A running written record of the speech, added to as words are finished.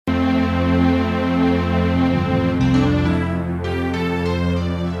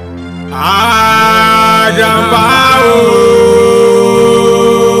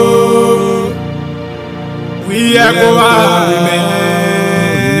kó wá mẹ́.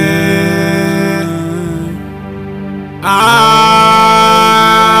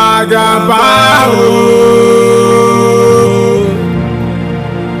 Àgàbà o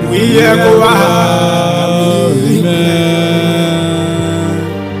wíyẹ kó wá mẹ́.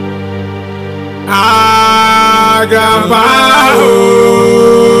 Àgàbà o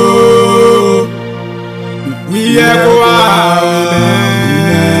wíyẹ kó wá mẹ́.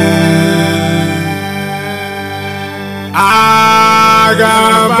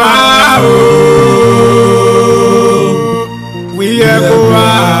 Àgàbà o wíyẹ kó wá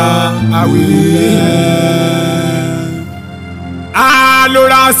àwíyẹ.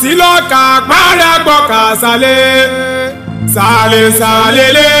 Alora Sealord ká parẹ́ gbọ́kà sálẹ̀ sálẹ̀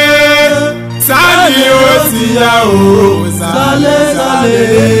sálẹ̀lẹ̀ sálẹ̀ ó ti yá o sálẹ̀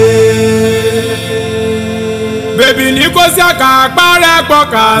sálẹ̀lẹ̀. Bébí Nichosia ká parẹ́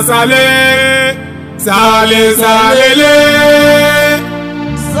gbọ́kà sálẹ̀ sálẹ̀ sálẹ̀lẹ̀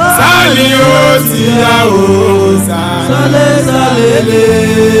sálẹ̀ ó ti yá o sálẹ̀ sálẹ̀lẹ̀.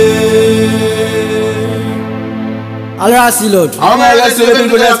 Alora Sealord.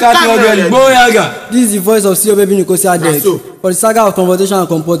 This is the voice of CEO Baby Nichosia deck for the saga of convocation and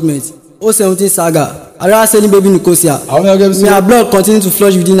comportment. 017 saga. Alora selling Baby Nichosia. May our blood continue to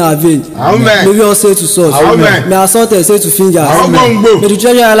flush within our veins. May we all say to source. May our salted say to fingers. May the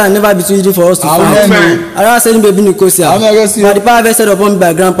treasure island never be too easy for us to find. Alora selling Baby Nichosia. May the power vested upon me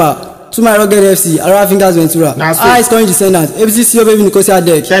by grandpa. To my rugged FC, Alora Fingers Ventura. I is calling descendants. ABC CEO Baby Nichosia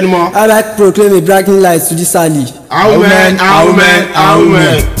deck. I like proclaim a brightening light to this sally. Amen, amen,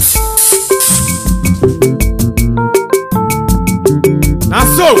 amen. Na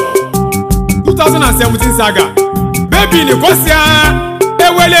so 2017 saga. Baby Nichosia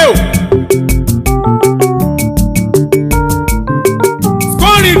ewele o.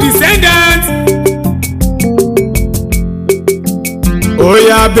 Scoring descendants.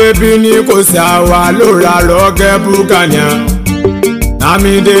 Oya Baby Nichosia wà lóra rọ́gẹ́ buccaneer.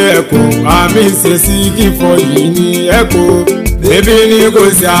 Namide ẹ̀kọ́ àmì ìṣesí kífọ́ yìí ní ẹ̀kọ́. Baby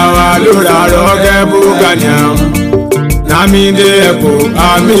Nichosia wà lóra rọ́gẹ́ buccaneer. Namide ẹ̀kọ́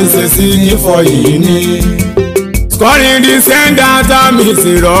àmì ìṣesí kífọ́ yìí ní. Scoring descendant àmì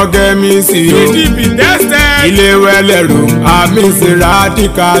ìṣèrọ́gẹ́ mi sí o. PDP tested. Ilé wẹlẹ̀rù àmì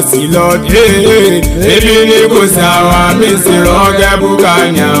ìṣèrádìkà Sealord. Baby Nichosia wà àmì ìṣèrọ́gẹ́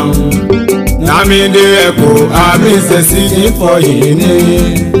buccaneer. Namide ẹ̀kọ́ àmì ìṣesí kífọ́ yìí ní.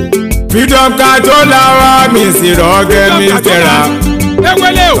 Freedom katola wa mi ìṣèrọ́gẹ́ mi tẹ̀ra.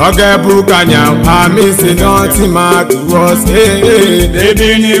 Rọ́gẹ́ buccaneer àmì ìṣèrántí máa tù ọ́ sí. Baby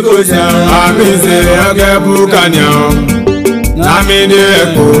Nichosia àmì ìṣèrọ́gẹ́ buccaneer. Namide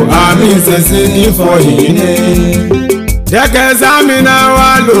ẹ̀kọ́ àmì ìṣesí kífọ́ yìí ní. Jẹ́kẹ́ sámínà wà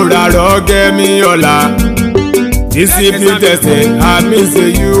lóra rọ́gẹ́ mi ọ̀la. Discipline tested, I mean say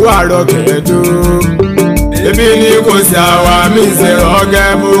you are rocket do. Baby Nichosia wa mi say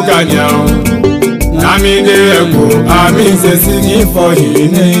rocket buccaneer. Namide ẹ̀kọ́ I mean say singing for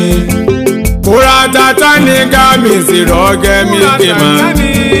hini. Kura tata nigga mi say rocket mi kema.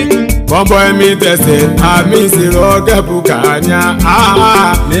 Bumboy mi tested, I mean say rocket buccaneer.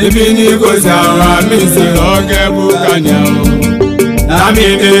 Baby Nichosia wa mi say rocket buccaneer.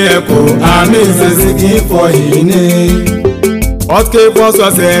 Namide ẹ̀kọ́ àmì ìṣesí kífọ́ yìí ní. Ọ̀kẹ́ for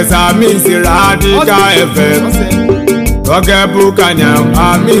success àmì ìṣèrádìkà ẹ̀fẹ̀. Rọ́gẹ́ buccaneer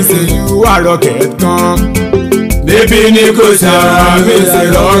àmì ìṣèyúwà rocket kan. Baby Nichosia àmì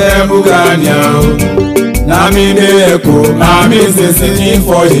ìṣèrọ́gẹ́ buccaneer. Namide ẹ̀kọ́ àmì ìṣesí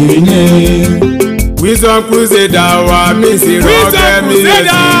kífọ́ yìí ní. Wisdom crusader wà àmì ìṣèrọ́gẹ́ mi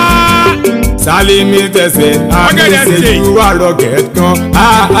lẹ́sìn. Salimi tẹ̀sẹ̀ àmì ìṣèyúwà rocket kan.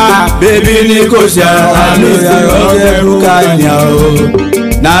 Baby Nichosia àmì ìṣèrọ́gẹ́ buccaneer o.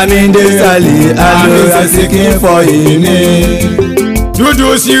 Namide sali Alora seeking for hini. Dudu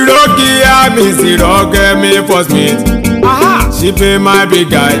Shiroki àmì ìṣèrọ́gẹ́ mi for Smith. She be my big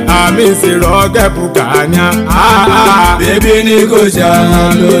guy àmì ìṣèrọ́gẹ́ buccaneer. Baby Nichosia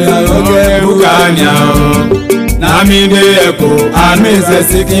Alora rocket buccaneer o. Namide ẹ̀kọ́ àmì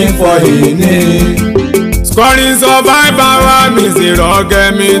ìṣesí kífọ́ hini. Scoring survivor àmì ìṣèrọ́gẹ́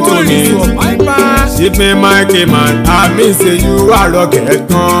mi to me. Ship me my man àmì ìṣèyúwà rocket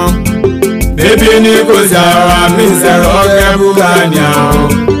kan. Baby Nichosia àmì ìṣèrọ́gẹ́ buccaneer.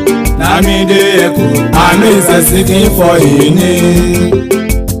 Namide ẹ̀kọ́ àmì ìṣesí kífọ́ hini.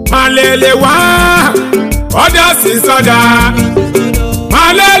 Malele wá ọ̀dà sí sọ́dà.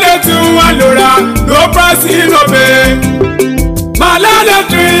 Malele tún wà lóra ló bá sí lóbe. Malele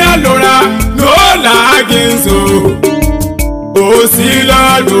tún yà lóra ló làágìnso. Ó sì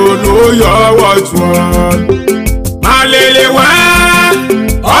lọ́dún ló yọ wọ́tún. malele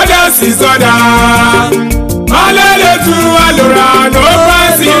one, others is other. Malele two, Alora, no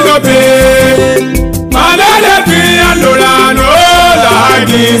price no pay. Malele three, Alora, no like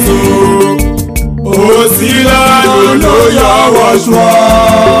this. Oh, Sealord, you know your wash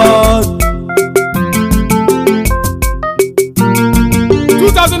word.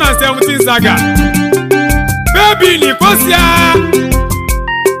 2017 saga. Baby Nichosia.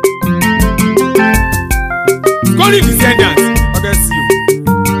 Scoring descendants. Okay, see you.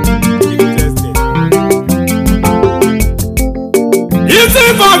 Interesting. Easy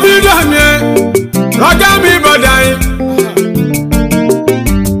for freedom, yeah. Rock me, but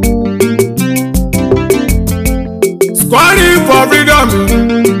scoring for freedom.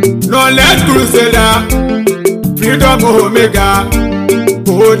 No let crusader. Freedom Omega.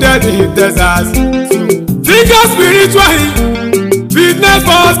 Coded in deserts. Figure spiritually. Fitness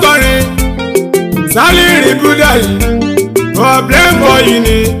for scoring. Salary Buddha. Problem for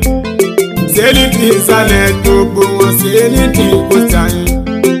you. Selling things and gbogbo wọn selling Nichosia.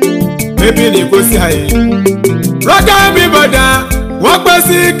 Baby Nichosia. Rock me brother. Wọ́n pẹ́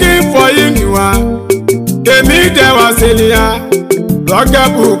sí kí fọyín ni wa. Èmi dẹ̀ wá sílíà. Rọ́gẹ́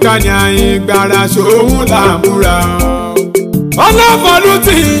bùkánì ìgbàrà ṣòwò làmúra.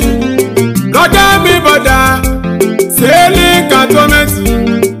 Ọlọ́fọ̀lùtì. Rọ́gẹ́ mi brother. Selling cantonmenti.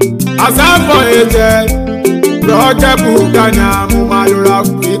 Àsáfọ̀ ẹ̀jẹ̀. Rọ́gẹ́ bùkánì àmúmalura.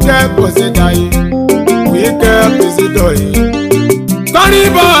 Wíkẹ́ pòṣẹ̀dá yìí. Wíkẹ́ pòṣẹ̀dọ̀ yìí. Kọ́rin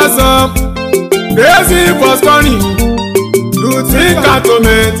bọ̀ ọ̀sán. Crazy for scoring. Routine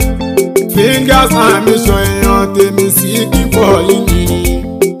cantonment. Fingers and mission èèyàn tèmi sí kíkọ́ yìí.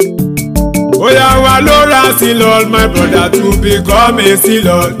 Oya wa Alora Sealord, my brother, to become a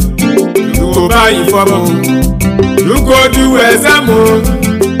Sealord. You go buy inform o, you go do exam o.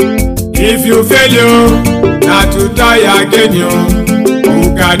 If you fail yo, na to try again yo.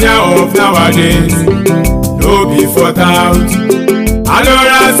 Buccaneer of nowadays, no be for out.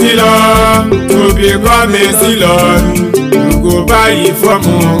 Alora Sealord, to become a Sealord. You go buy inform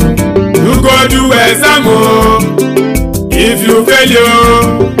o. You go do exam o. If you fail yo,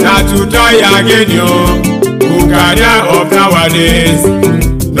 na to try again yo. Buccaneer of nowadays,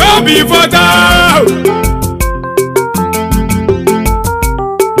 no be for now.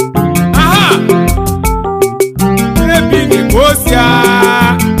 Aha! Baby Nichosia.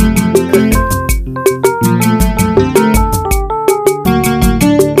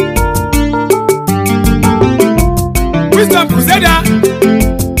 Wisdom Crusader.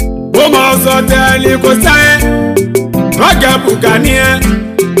 Nichosia, Roger Buccaneer,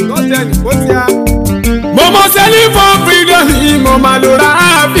 Nichosia. Momo selling for freedom, Momo Alora,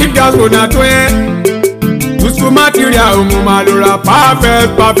 figures go na twin. Useful material, Momo Alora,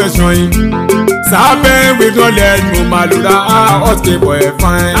 perfect perfection. Serpent with no leg, Momo Alora, okay boy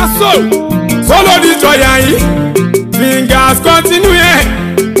fine. Solo destroyer, fingers continue,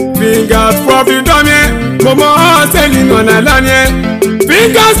 fingers for freedom, Momo selling on a line.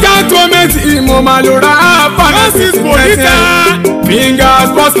 Fingers can't torment him, Momo Alora, Francis Bonita. Fingers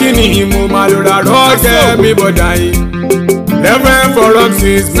for skinny, Momo Alora, Roger me bodai. Reverend for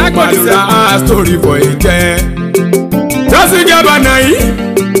Roxys, Momo Alora, story for a day. Just to get banai,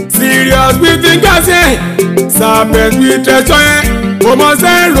 serious with fingers, serpent with treasure, Momo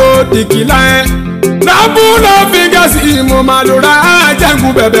Zero, the killer. Nabu no fingers, Momo Alora, Jangu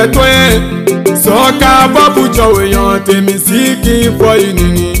bebe twin. Sọ́ka bọ́bù jọ̀wọ́ èèyàn tèmi sí kí n fọ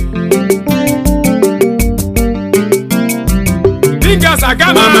ìnìní. Nígbà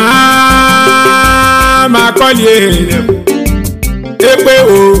sàkámà máa kọ́lé èèyàn. Èpè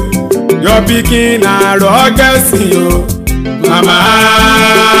o, yọ pikin àrọ̀ gẹ̀ẹ́sì o. Màmá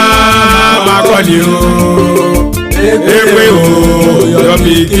máa kọ́lé o. Èpè o, yọ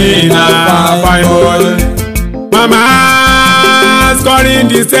pikin àrọ̀ fáìbọ̀lì. Màmá. Scoring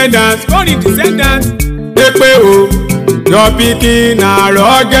descendants. Èpè o, your pikin na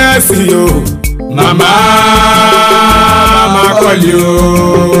rọ́gẹ́sì o. Màmá máa kọ́lé o.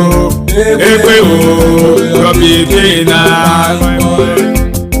 Èpè o, your pikin na rọ́gẹ́sì.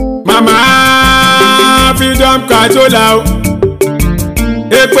 Màmá freedom controller o.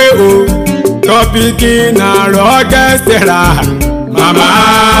 Èpè o, your pikin na rọ́gẹ́sì ra. Màmá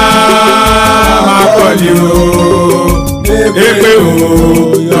máa kọ́lé o. Èpè o,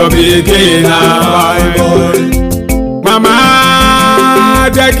 your pikin na Bible. Mama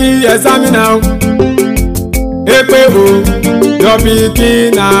jẹ́ kí examine o. Èpè o, your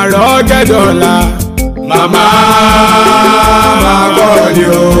pikin na rugged dollar. Mama máa kọ́lé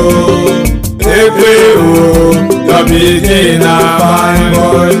o. Èpè o, your pikin na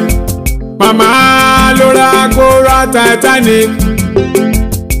Bible. Mama lóra kóra Titanic.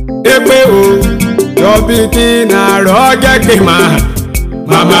 Epe o your pikin na rugged man.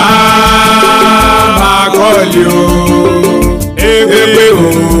 Mama ma call you. Epe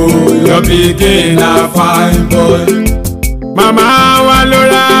o your pikin na fine boy. Mama wa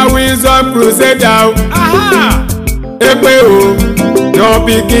lóra wisdom crusader. Epe o your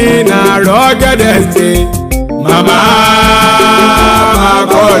pikin na rugged estate. Mama ma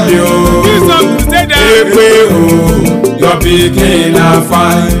call you. Wisdom crusader. Epe o your pikin na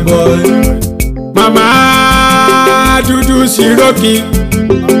fine boy. Mama dudu shiroki.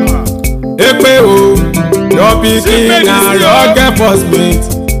 Epe o your pikin na rugged first mate.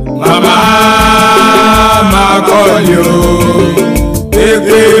 Mama ma call you.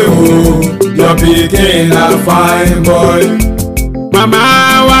 Epe o your pikin na fine boy. Mama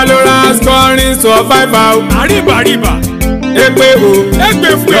wa lóra scoring survivor. Àríbàríbà. Epe o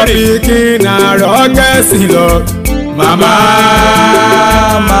your pikin na rugged Sealord. Mama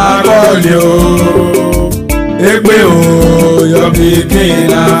ma call you. Epe o your pikin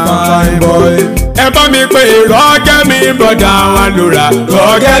na fine boy. Ẹ bá mi pé rugged mi brother wa lóra.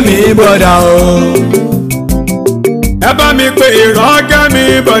 Rugged mi brother o. Ẹ bá mi pé rugged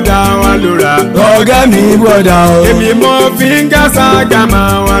mi brother wa lóra. Rugged mi brother o. Èmi mọ fíńgà ságàmà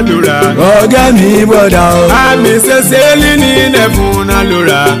wa lóra. Rugged mi brother o. Àmì ṣẹṣẹ́lì ní ilẹ̀kùn náà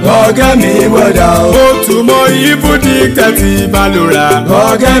lóra. Rugged mi brother o. Ó túmọ̀ ibú dìtẹ̀tì bá lóra.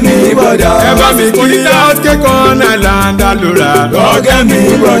 Rugged mi brother o. Ẹ bá mi kí ọ̀kẹ́kọ̀ọ́ náà láńdá lóra. Rugged mi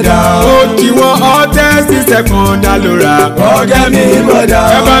brother o. Ó kí wọ́n ọ́tẹ́sì sẹ́kọ̀ndà lóra. Rugged mi brother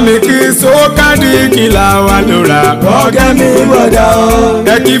o. Ẹ bá mi kí sókàdì kìlà wa lóra. Rugged mi brother o.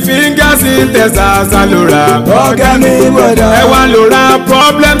 Ẹ kí fíńgà sí tẹ̀sàsà lóra. Rugged mi brother o. Ẹ wá lóra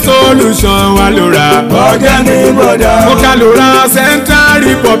problem solution wa lóra. Rugged mi brother o. Mo ká lóra Central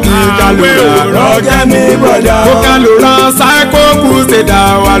Republic lóra. Rugged mi brother o. Mo ká lóra Psycho Crusader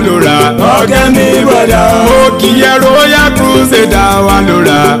wa lóra. Rugged mi brother o. Mo kì í yẹ Royal Crusader wa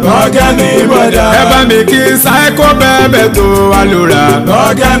lóra. Rugged mi brother o. Ẹ bá mi kí Psycho bẹ́bẹ̀ tó wa lóra.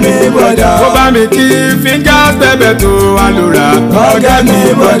 Rugged mi brother o. Mo bá mi kí Fingers bẹ́bẹ̀ tó wa lóra. Rugged mi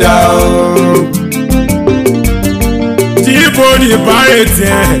brother o. Jíbo ní párẹ̀tì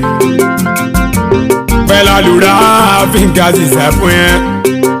ẹ̀ pẹ̀lú àlùrà Fingers ìṣẹ́ fún ẹ.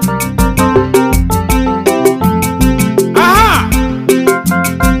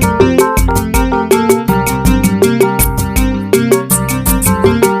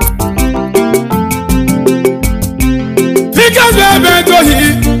 Fingers bẹ́bẹ̀ tó yìí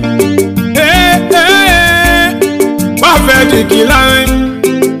wá fẹ́ dìkì láàrin.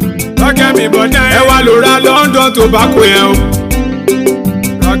 Rugged mi bọ̀dá ẹ wá lóra London tobacco yẹn o.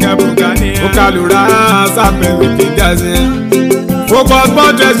 Rugged buccaneer. Mo ká lóra sápẹ̀lì Fingers yẹn. Focus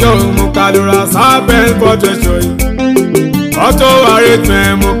portrait mo ká lóra sápẹ̀lì portrait yìí. Auto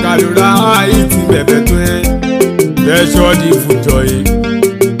arrangement mo ká lóra àìtì bẹ̀bẹ̀ tó yẹn. Treasure di fùjọ yìí.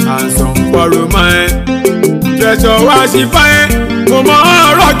 Handsome for romance. Treasure wá sí fáyẹn. Mo mọ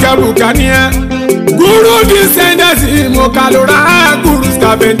Rugged buccaneer. Guru descendants mo ká lóra guru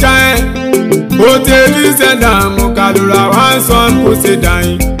scavenger. Hotel descendant mo ká lóra one son crusader.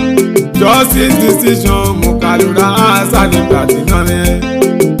 Justice decision mo ká lóra sali platinum.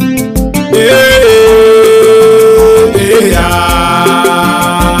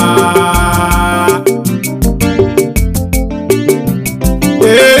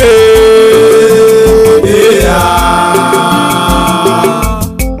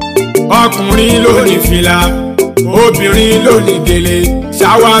 Ọkùnrin ló ní fìlà, obìnrin ló ní gèlè,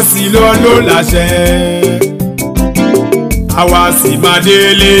 ṣáwá sí lọ ló láṣẹ. Àwa sì máa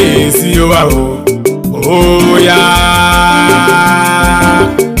délé sí wa o, óyá.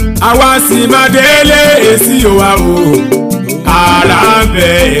 Àwa sì máa délé sí wa o, ara ń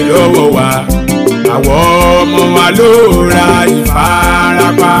bẹ lọ́wọ́ wa. Àwọn ọmọ wa ló ra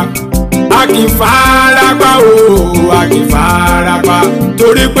ìfarapa. A kì í farapa o, a kì í farapa.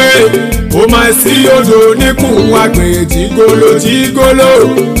 Torí pé ó máa sí odò níkùn àgbè jígolo.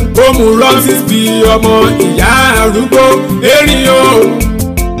 Ó mú rọ́ọ̀sì bí ọmọ ìyá arúgbó. Erin o,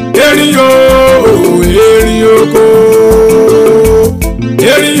 erin o, erin oko.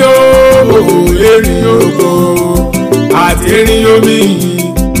 Erin o, erin oko. Àti erin omi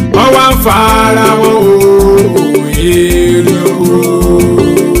wọ́n wá ń fara wọn o, erin oko.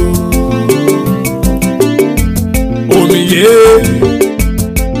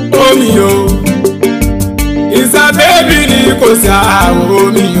 Omi o, ìsàbẹ̀bí ni kò sí àwọn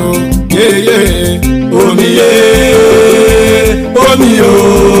omi o, yeye. Omi ye, omi o,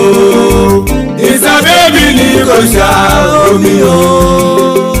 ìsàbẹ̀bí ni kò sí àwọn omi o.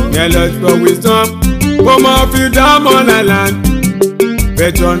 Yellow for wisdom, ó Momo fi Diamond Island.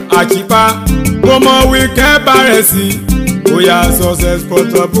 Veteran Achipa. Momo Weekend Baresi. Oya success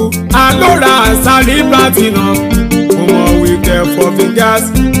portable. Alora Sealord Platinum. Momo Weekend for fingers.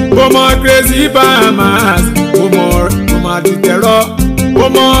 Momo Crazy Bahamas. Momo the terror.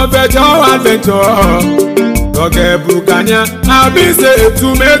 Momo Veteran Adventure. Rocket Buccaneer. Abi say to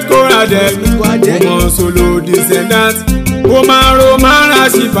make Koradek. Momo Solo Descendants. Momo Roma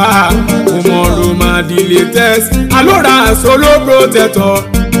Rashipa. Momo Roma the latest. Alora Solo Protector.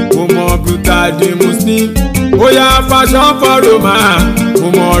 Momo Brutal the Muslim. Oya fashion for Roma.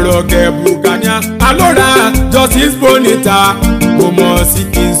 Momo Rocket Buccaneer. Alora Justice Bonita. Momo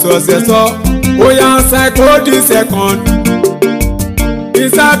seeking successor. Oya Psycho the second.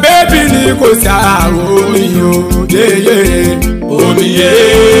 It's a baby Nichosia. Omi yo, yeah yeah. Omi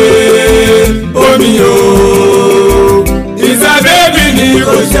yeah, omi yo. It's a baby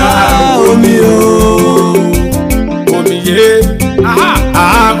Nichosia. Omi yo, omi yeah.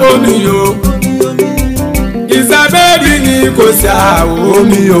 Aha, omi yo. It's a baby Nichosia.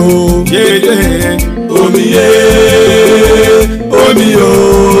 Omi yo, yeah yeah. Omi yeah, omi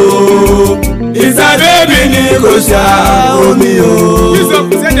yo. It's a baby Nichosia. Omi yo.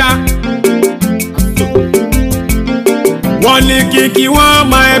 Wọ́n ní kìkì wọ́n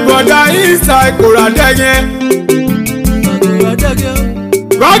my brother inside Koradek.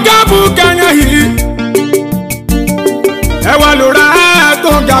 Rocket Buccaneer yìí. Ẹ wá lóra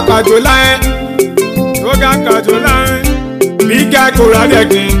tó ga kàjọ láyé. Tó ga kàjọ láyé. Bíga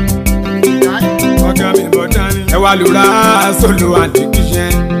Koradek. Ọ̀gá mi bọ̀dá ni. Ẹ wá lóra solo àti kìsẹ́.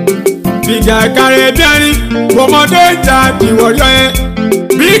 Bíga Caribbean. Mọ̀mọ́dé ìjà ìwọ̀yọ́ yẹn.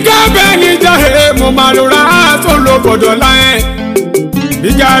 Bíga bẹ́ẹ̀ni jáde mo máa lóra solo fọ̀dọ̀ láyé.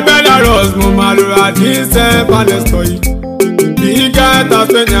 Bíga Belarus mo máa lóra díṣẹ́ Palestine yìí. Bíga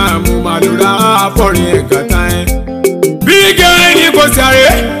Tasmania mo máa lóra fọ̀rin ẹ̀ka táyé. Bíga Nichosia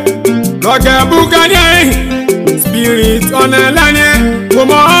rẹ̀ Rocket Buccaneer spirit ọ̀nà ẹ̀lẹ́ni mo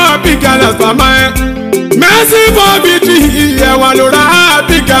mọ̀ Bíga Las Palmas. Mercy for victory ẹ̀wà lóra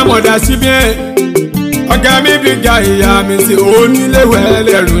Bíga mọ̀dà síbi ẹ̀. Ọ̀gá mi Bíga ìyá mi sí oníléwẹ̀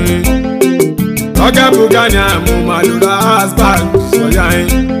lẹ́rù ni. Rocket Buccaneer mo máa lóra asphalt sọ̀yà yín.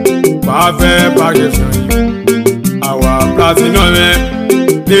 Perfect package yín. Àwa platinum ẹ̀.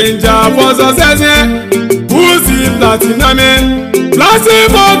 Danger for success ẹ̀. Pussy platinum ẹ̀. Blessing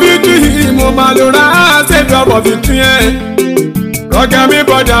for victory mo máa lóra saviour for victory ẹ̀. Rocket mi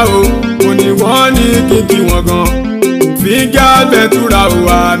bọ̀dà o, kò ní wọ́n ní kíkí wọn gan. Fígà Ventura o,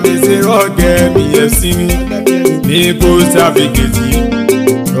 àmì ṣe Rocket BFC ni. Nichosia fìkìtì.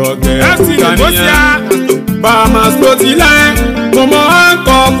 Rocket Buccaneer. Bahamas ló ti láyé. Mo mọ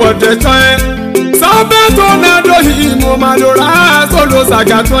àǹkọ́ protection ẹ̀. Sábẹ́ tornado yìí mo máa lóra solo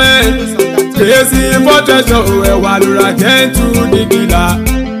sàgàtún ẹ̀. Kèésì protection o, ẹ̀wà lóra Gentle Nichosia.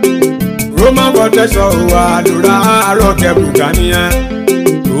 Roman protection o, wà lóra Rocket Buccaneer.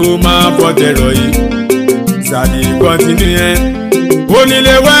 Roman protection yìí. Sàdí continue ẹ̀.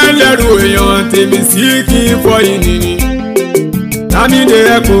 Onílé wẹ́lẹ́rù èèyàn tèmi sí kí n fọ ìní ni. Lámìdé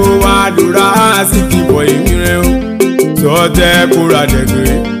ẹ̀kọ́ wà lóra sí kí n fọ ìní rẹ̀ o. Sọ́tẹ́ Koradek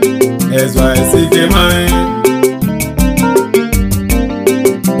ẹ̀sọ́ ẹ̀sìn ké máa ń.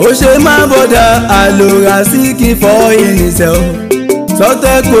 Ó ṣe máa bọ̀dà Alora sí kí n fọ ìní sẹ́ o.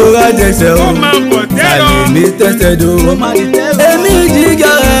 Sọ́tẹ́ Koradek sẹ́ o. Sàlẹ̀mí tẹ́sẹ̀ do. Èmi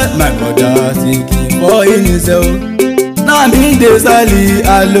jíjà rẹ̀ my brother sí kí n fọ ìní sẹ́ o. Lámìdé Sálì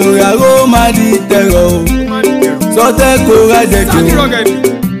Alora Roma di tẹ̀rọ o. Sọ́tẹ́ Koradek o.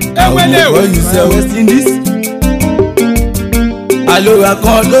 Àwọn ọ̀pọ̀ yìí sẹ́ West Indies. Alora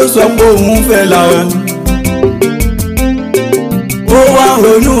kan ló sọ pé òun fẹ́ là o. Ó wá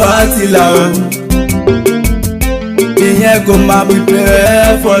ronú àti là o. Ìyẹn kò máa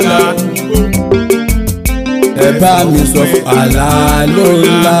prepare fọ́lá. Ẹ bá mi sọ fún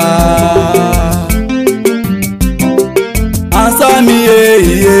Alora. Answer me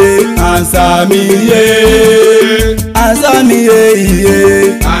yeah, answer me yeah. Answer me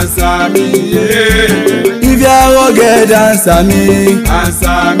yeah, Answer me yeah. If you are rugged, answer me.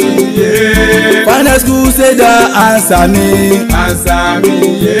 Answer me yeah. Final school say that answer me. Answer me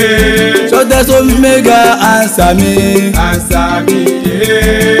yeah. So that's what mega answer me. Answer me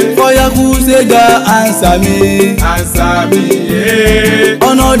yeah. For Royal Crusader, answer me. Answer me, yeah.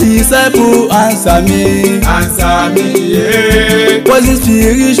 Honor disciple, answer me. Answer me, yeah. Poison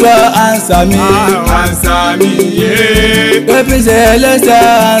spiritual, answer me. Answer me, yeah. Represent celestial,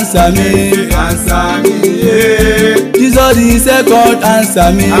 answer me. Answer me, yeah. Jesus the second,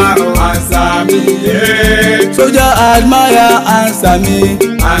 answer me. Answer me, yeah. Soldier admire, answer me.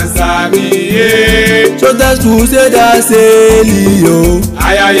 Answer me, yeah. Soldiers Crusader, sailing yo.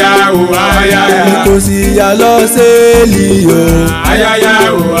 Ayaya, oh, ayaya. Nichosia lọ sailing yo. Ayaya,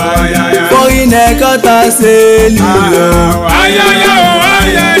 oh, ayaya. Foreign encounter sailing yo. Ayaya, oh,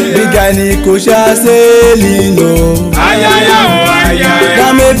 ayaya. Big guy Nichosia sailing yo. Ayaya, oh, ayaya.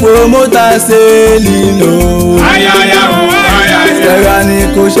 Game promoter sailing yo. Ayaya, oh, ayaya. Stella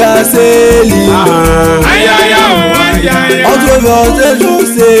Nichosia sailing yo. Ayaya, oh, ayaya. Auto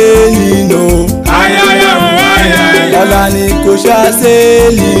sailing yo. Ayaya, oh, ayaya. Stella Nichosia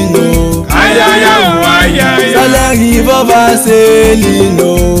sailing yo. Ayaya, oh, ayaya. Salary Baba sailing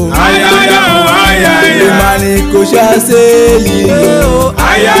yo. Ayaya, oh, ayaya. Emma Nichosia sailing yo.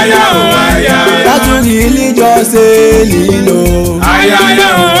 Ayaya, oh, ayaya. Tatu religion sailing yo. Ayaya,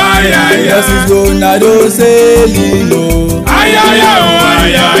 oh, ayaya. Jesus Ronaldo sailing yo. Ayaya, oh,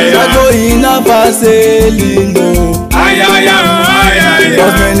 ayaya. Tatu Inafa sailing yo. Ayaya, oh, ayaya.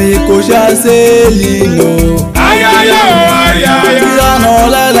 Cosme Nichosia sailing yo. Ayaya, oh, ayaya. Ìlànà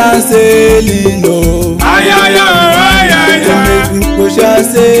ọ̀làlà sailing yo. Ayaya, oh, ayaya. Nichosia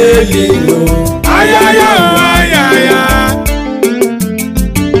sailing yo. Ayaya, oh, ayaya.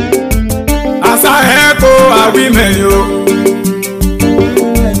 Asa echo a women yo.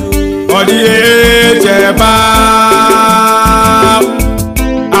 Odi ejeba.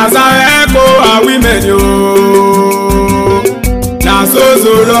 Asa echo a women yo. Na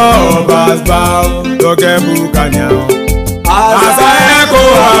sozo lo basba loke bukanya. Asa echo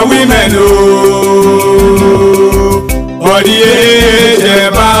a women yo. Odi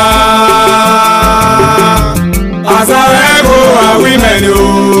ejeba. Asa echo a women yo.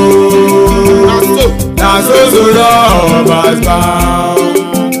 Na sozo lo basba.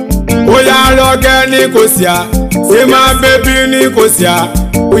 Oya loke Nichosia, say my baby Nichosia.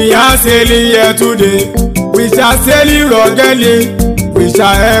 We are sailing here today. We shall sail ruggedly. We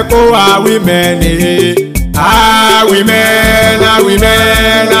shall echo our women. Ah women, ah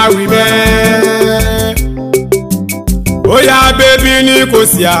women, ah women. Oya baby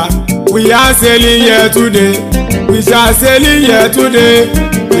Nichosia. We are sailing here today. We shall sail here today.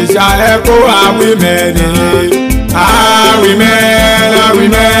 We shall echo our women. Ah women, ah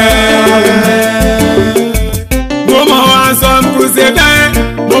women. Momo and some crusader.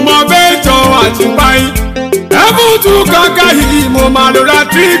 Momo bejo achipai. Ebu tu kakahi. Momo lora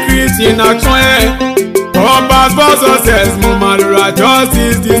trick in action. Compass for success. Momo lora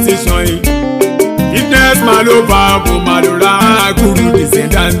justice decision. Fitness maloba. Momo lora guru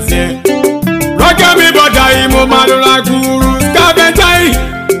descendants. Rock me bodai. Momo lora guru scavenger.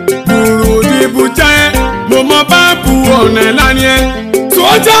 Guru di bucha. Momo babu one lanye.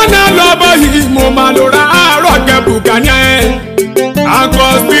 Soja na lobo hi. Momo lora rock buccaneer.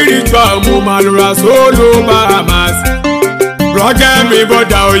 Uncle spiritual mo ma lora solo Bahamas. Roger me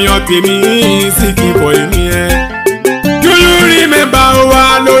bọ́dà oyan tèmi síkì for èmi ẹ̀. Do you remember wa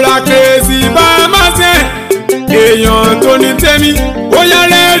lora crazy Bahamas ẹ̀? Èèyàn tó ní tèmi ó yá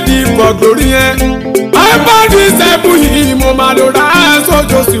ready for glory ẹ̀. Àìbọ̀dì sẹ́bù yìí mo ma lora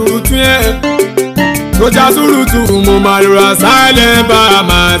sójó sùrùtù ẹ̀. Sójà sùrùtù mo ma lora silent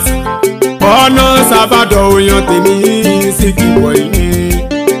Bahamas. Ọ̀nà sábàdọ̀ oyan tèmi síkì for èmi.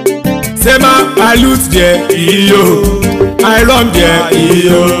 Sema I loot there, iyo. I run there,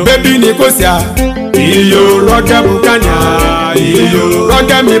 iyo. Baby Nichosia, iyo. Roger Bucania, iyo.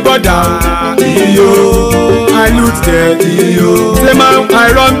 Roger me bọ́dà, iyo. I loot there, iyo. Sema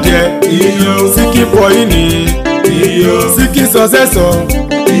I run there, iyo. Siki for ini, iyo. Siki successor,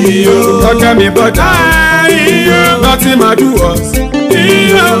 iyo. Roger me bọ́dà, iyo. Nothing ma do us,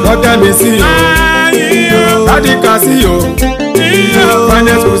 iyo. Roger me see you, iyo. Radical see you.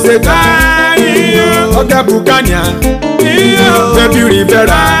 Finance Crusader, Roger Buccaneer, Baby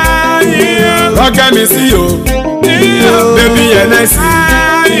Rivera, Roger Missio, Baby NIC,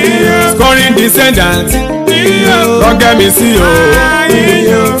 Scoring Descendants, Roger Missio,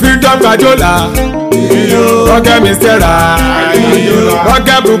 Freedom Kajola, Roger Mistera,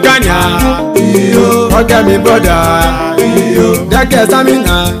 Roger Buccaneer, Roger mi brother, Deke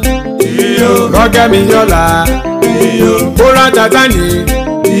Stamina, Roger mi Yola. Kora Tatani,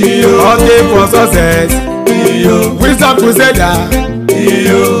 okay for success. Wisdom Crusader,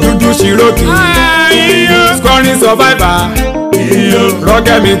 Dudu Shiroki, Scoring Survivor,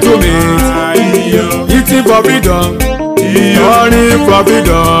 Rocket me to meet. Eating for freedom. Running for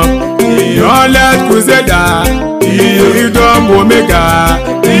freedom. Knowledge crusader. Freedom omega.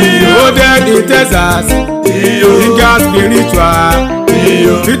 Loaded in Texas. Finger spiritual.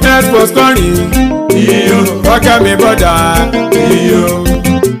 Fitness for scoring. Rocket me brother.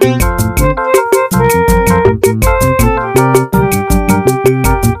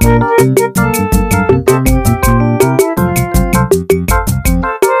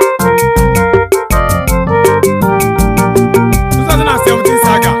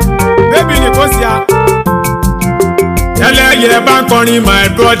 Ẹlẹ́yẹ bá ń kọrin my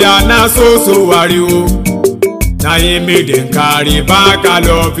brother na so wariwo. Na him make dem carry back a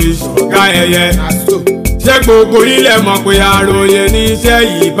lọ fi ṣọ̀gá ẹyẹ. Ṣé gbogbo ilẹ̀ mọ̀ pé àròyé níṣẹ́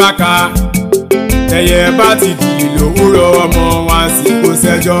yìí bá ka? Ẹyẹ bá ti di lówùrọ̀ ọmọ wọn sì kó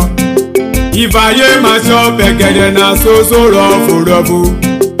sẹ́jọ́. Ìfàyè máa ṣọ́ bẹ̀gẹ̀dẹ̀ na so rọ̀fùrọ̀fù.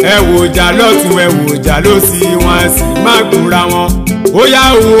 Ẹ wò jà lọ́tún ẹ wò jà lósì wọn sì má gbúra wọn. Ó yá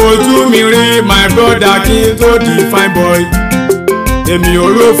òun ojú mi rí my brother kí n tó di fine boy. Èmi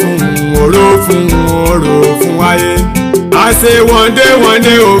oró fún ayé. I say one day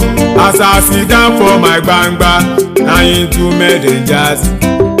o, as I sit down for my gbangba, na into messengers,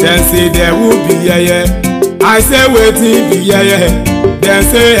 dem say there will be yeye. I say wetin be yeye, dem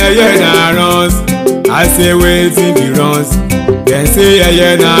say yeye na runs. I say wetin be runs, dem say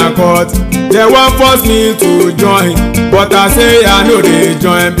yeye na court. They wan force me to join, but I say I no dey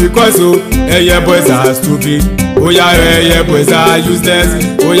join because yeye boys are stupid. Oya yeye boys are useless.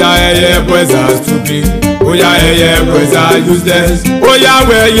 Oya yeye boys are stupid. Oya yeye boys are useless. Oya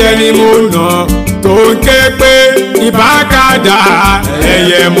wẹ̀yẹ ni mo nà tó ń ké pé ìbákàdá.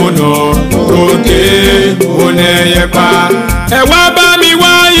 Ẹyẹ mo nà tó ń ké mo nẹyẹ pa. Ẹ wá bá mi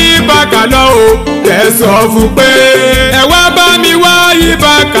wá ìbákà lọ o, kẹ́ sọ fún pé. Ẹ wá bá mi wá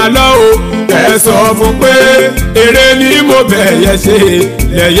ìbákà lọ o, kẹ́ sọ fún pé. Èrè ni mo bẹ̀yẹ ṣe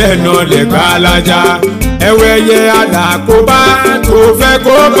lẹ́yẹ náà lè gbá lájà. Ẹwẹ́yẹ àlàkóbá tó fẹ́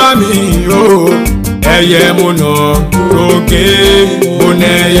kó bá mi o. Ẹyẹ mo nà lókè mo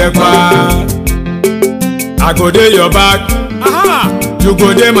nẹyẹ pa. I go dey your back, you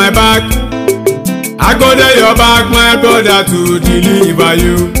go dey my back. I go dey your back my brother to deliver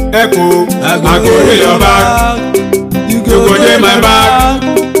you. Echo, I go dey your back, you go dey my back.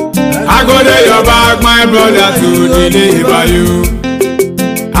 I go dey your back my brother to deliver you.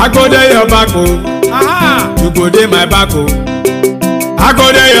 I go dey your back you go dey my back I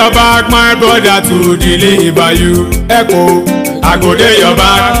go dey your back my brother to deliver you. Echo, I go dey your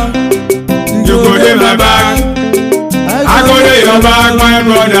back, you go dey my back. I go dey your back my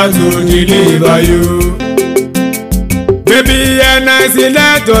brother to deliver you. Baby ẹnẹsì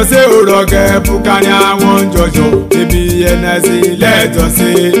lẹ́tọ̀ sí òrọ̀kẹ́ bukani àwọn jọjọ. Baby ẹnẹsì lẹ́tọ̀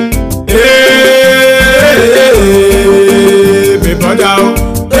sí. Mi bọ́dà o.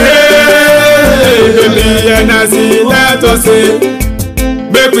 Baby ẹnẹsì lẹ́tọ̀ sí.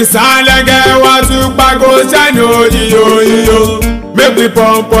 Make we silenge watu kpago shine o iyo. Make we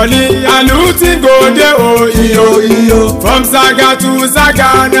pompoli and looting go dey o iyo. From saga to saga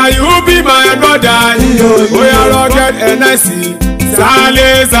na you be my brother iyo. Oya rugged NIC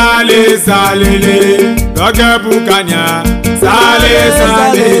salele. Rugged bukanya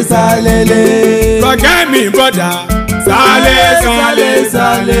salele. Rugged me brother salele.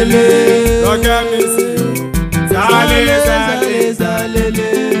 Rugged me salele.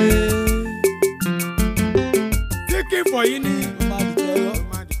 For you